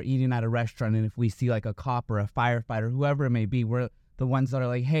restaurant, we're eating at a restaurant, and if we see like a cop or a firefighter, whoever it may be, we're the ones that are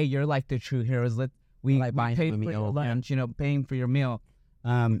like, hey, you're like the true heroes. We paid for your lunch, you know, paying for your meal.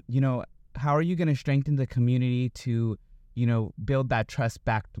 You know, how are you going to strengthen the community to, you know, build that trust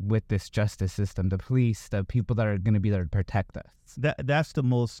back with this justice system, the police, the people that are going to be there to protect us? That's the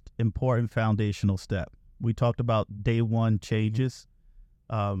most important foundational step. We talked about day one changes,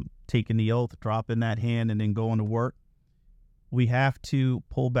 taking the oath, dropping that hand, and then going to work. We have to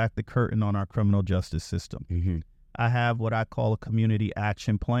pull back the curtain on our criminal justice system. I have what I call a community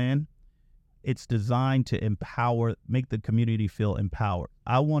action plan. It's designed to make the community feel empowered.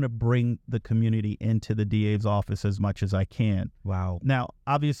 I want to bring the community into the DA's office as much as I can. Wow. Now,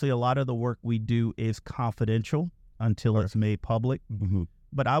 obviously, a lot of the work we do is confidential until it's made public.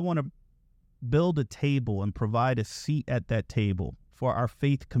 But I want to build a table and provide a seat at that table for our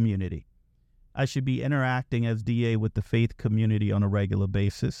faith community. I should be interacting as DA with the faith community on a regular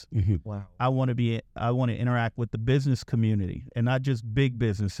basis. Wow. I want to interact with the business community, and not just big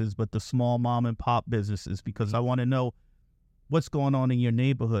businesses, but the small mom and pop businesses, because I want to know what's going on in your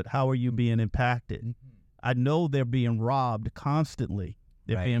neighborhood. How are you being impacted? I know they're being robbed constantly.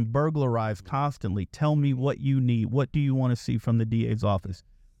 They're being burglarized constantly. Tell me what you need. What do you want to see from the DA's office?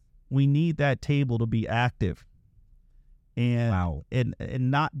 We need that table to be active. And,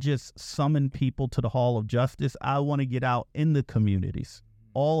 and not just summon people to the Hall of Justice. I want to get out in the communities,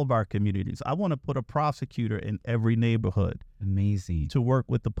 all of our communities. I want to put a prosecutor in every neighborhood. Amazing. To work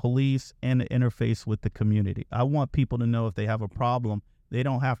with the police and interface with the community. I want people to know if they have a problem, they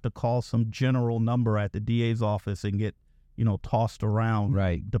don't have to call some general number at the DA's office and get, you know, tossed around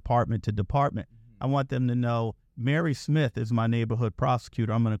department to department. I want them to know, Mary Smith is my neighborhood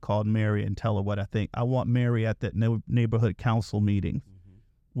prosecutor. I'm going to call Mary and tell her what I think. I want Mary at that neighborhood council meeting.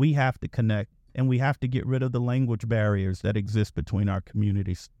 We have to connect, and we have to get rid of the language barriers that exist between our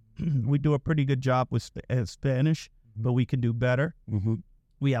communities. We do a pretty good job with Spanish, but we can do better.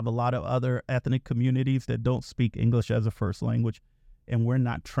 We have a lot of other ethnic communities that don't speak English as a first language, and we're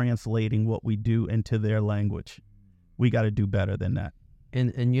not translating what we do into their language. We got to do better than that.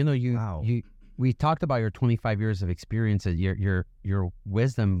 And you know, we talked about your 25 years of experience, your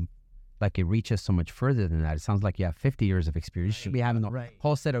wisdom, like it reaches so much further than that. It sounds like you have 50 years of experience. You should be having a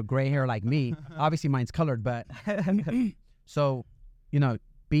whole set of gray hair like me. Obviously mine's colored, but so, you know,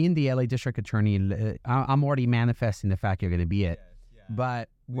 being the LA District Attorney, I'm already manifesting the fact you're going to be it. But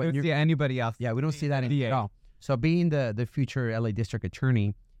we don't see anybody else. Yeah, we don't see that at all. So being the future LA District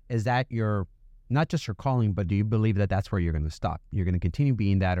Attorney, is that your, not just your calling, but do you believe that that's where you're going to stop? You're going to continue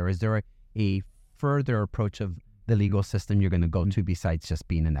being that, or is there a further approach of the legal system you're going to go to besides just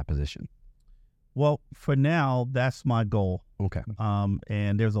being in that position? Well, for now, that's my goal. Okay.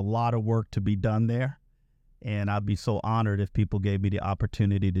 And there's a lot of work to be done there. And I'd be so honored if people gave me the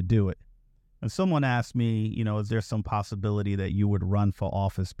opportunity to do it. And someone asked me, you know, is there some possibility that you would run for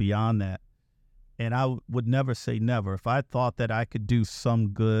office beyond that? And I would never say never. If I thought that I could do some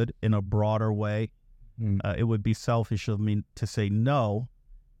good in a broader way, it would be selfish of me to say no.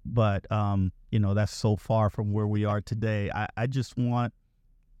 But, you know, that's so far from where we are today. I just want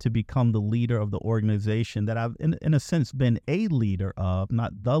to become the leader of the organization that I've, in a sense, been a leader of,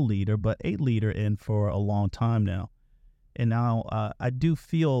 not the leader, but a leader in for a long time now. And now I do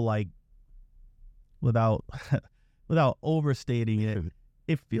feel like, without overstating it,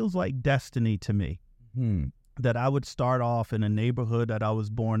 it feels like destiny to me that I would start off in a neighborhood that I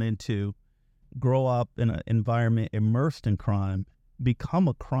was born into, grow up in an environment immersed in crime, become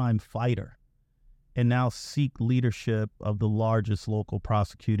a crime fighter, and now seek leadership of the largest local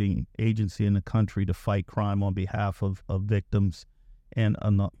prosecuting agency in the country to fight crime on behalf of victims and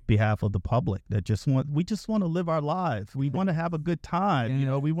on behalf of the public that we just want to live our lives. We want to have a good time. You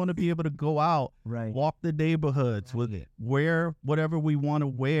know, we want to be able to go out, walk the neighborhoods, wear whatever we want to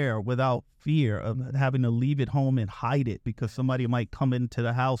wear without fear of having to leave it home and hide it because somebody might come into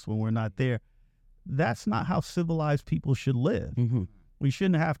the house when we're not there. That's not how civilized people should live. Mm-hmm. We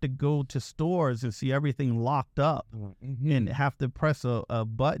shouldn't have to go to stores and see everything locked up and have to press a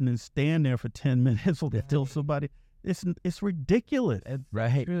button and stand there for 10 minutes until somebody. It's ridiculous.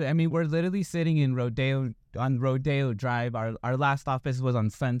 Right. Truly, I mean, we're literally sitting in Rodeo Drive. Our last office was on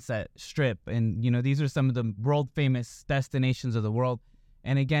Sunset Strip, and these are some of the world famous destinations of the world.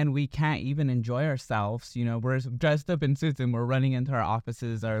 And again, we can't even enjoy ourselves. We're dressed up in suits and we're running into our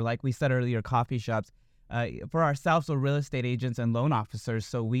offices, or like we said earlier, coffee shops. For ourselves, we're real estate agents and loan officers,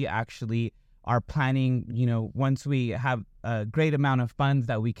 so we actually are planning, once we have a great amount of funds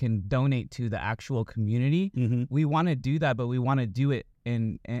that we can donate to the actual community, we want to do that, but we want to do it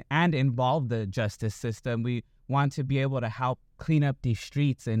and involve the justice system. We want to be able to help clean up these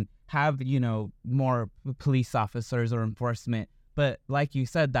streets and have, more police officers or enforcement. But like you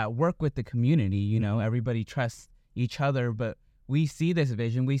said, that work with the community, everybody trusts each other. But we see this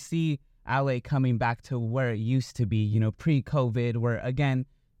vision. We see LA coming back to where it used to be, pre-COVID, where again,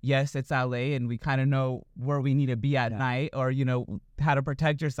 yes, it's LA and we kind of know where we need to be at night, or, how to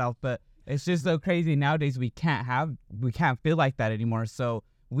protect yourself. But it's just so crazy nowadays. We can't feel like that anymore. So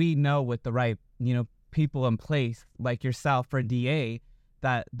we know with the right, people in place like yourself for DA,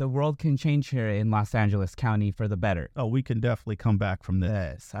 that the world can change here in Los Angeles County for the better. Oh, we can definitely come back from this.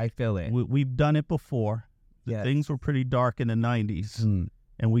 Yes, I feel it. We've done it before. Things were pretty dark in the 90s,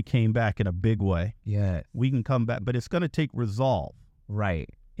 and we came back in a big way. Yeah. We can come back, but it's going to take resolve. Right.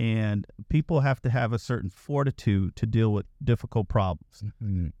 And people have to have a certain fortitude to deal with difficult problems.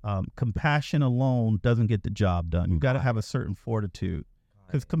 Compassion alone doesn't get the job done. You've got to have a certain fortitude,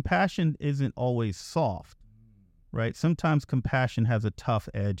 because compassion isn't always soft. Right? Sometimes compassion has a tough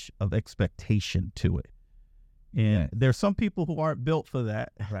edge of expectation to it. And there's some people who aren't built for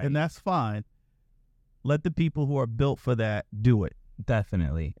that, and that's fine. Let the people who are built for that do it.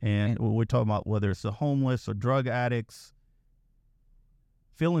 Definitely. And we're talking about whether it's the homeless or drug addicts,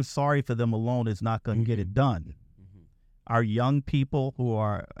 feeling sorry for them alone is not going to get it done. Our young people who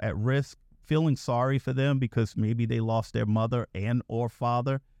are at risk, feeling sorry for them because maybe they lost their mother and or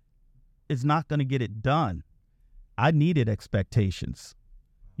father, is not going to get it done. I needed expectations.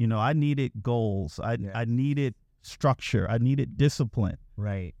 I needed goals. I needed structure. I needed discipline.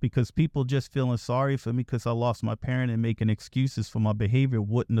 Right. Because people just feeling sorry for me because I lost my parent and making excuses for my behavior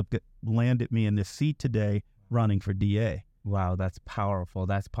wouldn't have landed me in this seat today running for DA. Wow, that's powerful.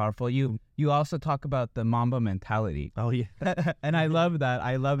 That's powerful. You also talk about the Mamba mentality. Oh, yeah. And I love that.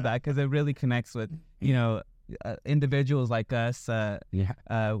 I love that because it really connects with, individuals like us.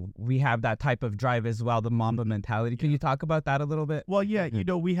 We have that type of drive as well, the Mamba mentality. Can you talk about that a little bit? Well, yeah,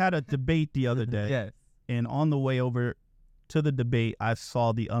 we had a debate the other day. Yes. And on the way over to the debate, I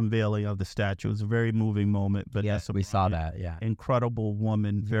saw the unveiling of the statue. It was a very moving moment. But yes, we saw that, incredible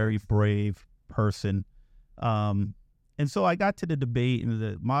woman, very brave person. And so I got to the debate, and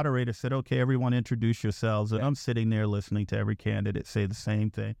the moderator said, okay, everyone introduce yourselves. And I'm sitting there listening to every candidate say the same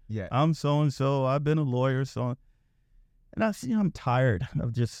thing. Yeah. I'm so-and-so. I've been a lawyer. So, and I'm tired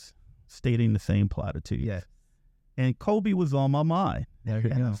of just stating the same platitudes. Yeah. And Kobe was on my mind.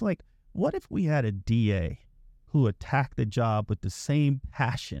 And I was like, what if we had a DA who attacked the job with the same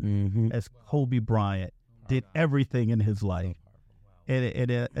passion as Kobe Bryant did everything in his life? And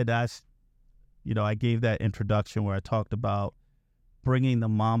I gave that introduction where I talked about bringing the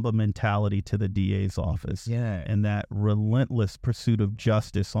Mamba mentality to the DA's office, and that relentless pursuit of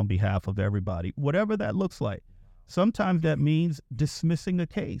justice on behalf of everybody, whatever that looks like. Sometimes that means dismissing a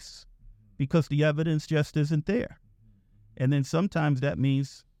case because the evidence just isn't there. And then sometimes that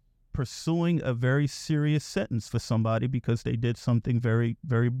means pursuing a very serious sentence for somebody because they did something very,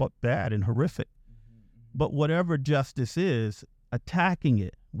 very bad and horrific. But whatever justice is, attacking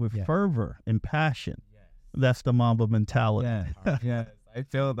it with fervor and passion, that's the Mamba mentality. Yeah. I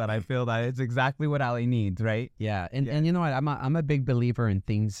feel that. It's exactly what Ali needs, right? Yeah. And you know what? I'm a big believer in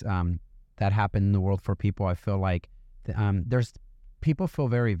things that happen in the world for people. I feel like there's people feel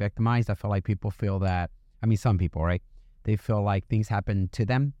very victimized. I feel like people feel that, some people, right? They feel like things happen to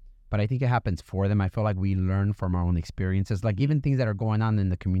them, but I think it happens for them. I feel like we learn from our own experiences, like even things that are going on in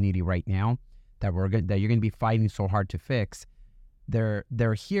the community right now that you're going to be fighting so hard to fix.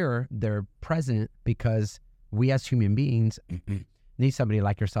 They're here, they're present because we as human beings need somebody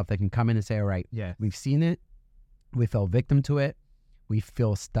like yourself that can come in and say, all right, we've seen it, we fell victim to it, we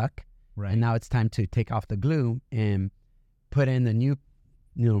feel stuck, and now it's time to take off the glue and put in a new,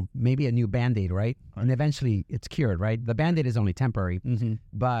 maybe a new Band-Aid, right? And eventually it's cured, right? The Band-Aid is only temporary,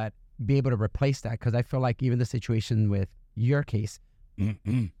 but be able to replace that, because I feel like even the situation with your case,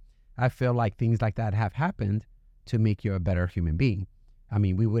 I feel like things like that have happened to make you a better human being.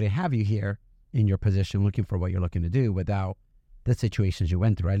 We wouldn't have you here in your position looking for what you're looking to do without the situations you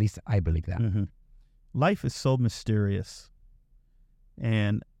went through. At least I believe that. Mm-hmm. Life is so mysterious.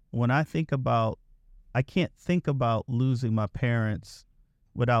 And when I can't think about losing my parents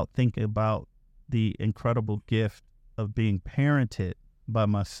without thinking about the incredible gift of being parented by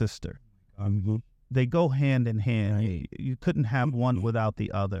my sister. They go hand in hand. Right. You couldn't have one without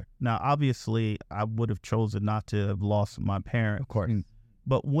the other. Now, obviously, I would have chosen not to have lost my parents. Of course.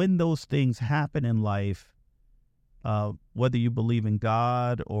 But when those things happen in life, whether you believe in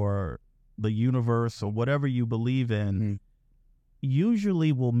God or the universe or whatever you believe in,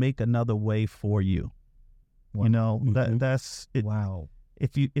 usually will make another way for you. Wow. You know, that's it. Wow.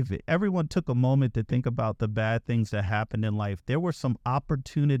 If everyone took a moment to think about the bad things that happened in life, there were some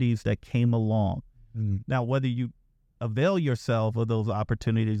opportunities that came along. Now, whether you avail yourself of those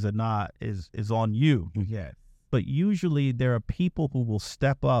opportunities or not is on you. Yeah. But usually there are people who will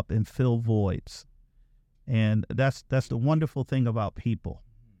step up and fill voids. And that's the wonderful thing about people,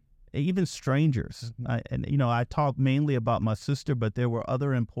 even strangers. I talk mainly about my sister, but there were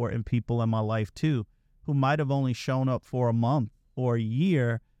other important people in my life too, who might have only shown up for a month or a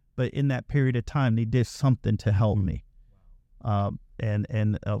year, but in that period of time, they did something to help me.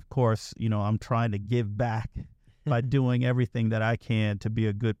 And of course, I'm trying to give back by doing everything that I can to be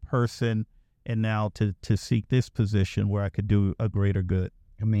a good person, and now to seek this position where I could do a greater good.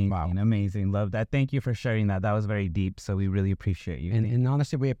 Amazing, amazing. Love that. Thank you for sharing that. That was very deep, so we really appreciate you. And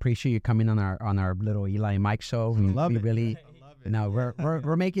honestly, we appreciate you coming on our little Eli and Mike show. We really,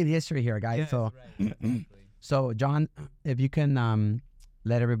 we're making history here, guys. Yes, So John, if you can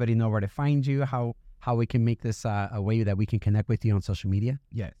let everybody know where to find you, how we can make this a way that we can connect with you on social media.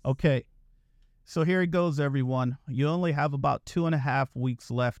 Yes. Okay. So here it goes, everyone. You only have about 2.5 weeks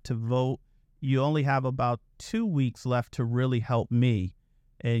left to vote. You only have about 2 weeks left to really help me.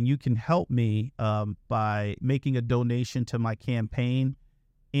 And you can help me by making a donation to my campaign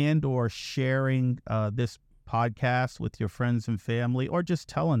and or sharing this podcast with your friends and family, or just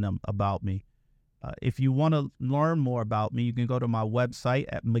telling them about me. If you want to learn more about me, you can go to my website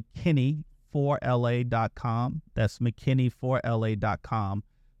at McKinney4LA.com. That's McKinney4LA.com.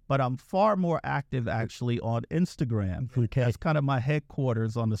 But I'm far more active actually on Instagram. Okay. That's kind of my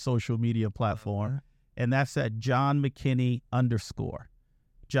headquarters on the social media platform. And that's at John McKinney _.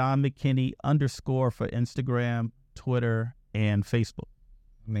 John McKinney _ for Instagram, Twitter, and Facebook.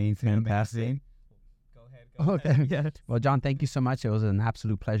 Amazing. Fantastic. Okay. Yeah. Well, John, thank you so much. It was an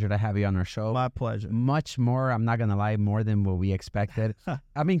absolute pleasure to have you on our show. My pleasure. Much more, I'm not going to lie, more than what we expected.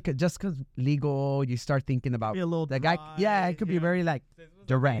 I mean, just because legal, you start thinking about Be a little the guy. dry. Yeah, it could be very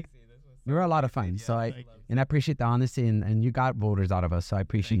direct. You were a lot of fun. So I appreciate the honesty, and you got voters out of us. So I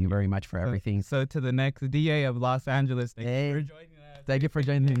appreciate you very much for everything. So to the next DA of Los Angeles, thank you for joining us. Thank you for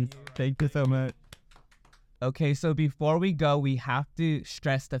joining. Thank you so much. Okay, so before we go, we have to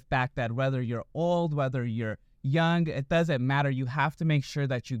stress the fact that whether you're old, whether you're young, it doesn't matter. You have to make sure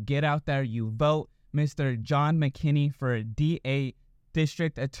that you get out there, you vote Mr. John McKinney for DA,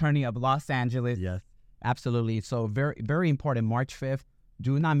 District Attorney of Los Angeles. Yes, absolutely. So very, very important, March 5th.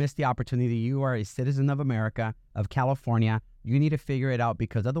 Do not miss the opportunity. You are a citizen of America, of California. You need to figure it out,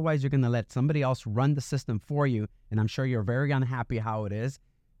 because otherwise you're going to let somebody else run the system for you. And I'm sure you're very unhappy how it is.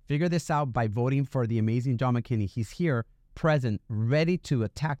 Figure this out by voting for the amazing John McKinney. He's here, present, ready to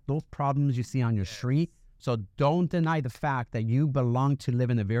attack those problems you see on your street. So don't deny the fact that you belong to live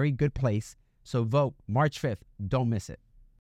in a very good place. So vote March 5th. Don't miss it.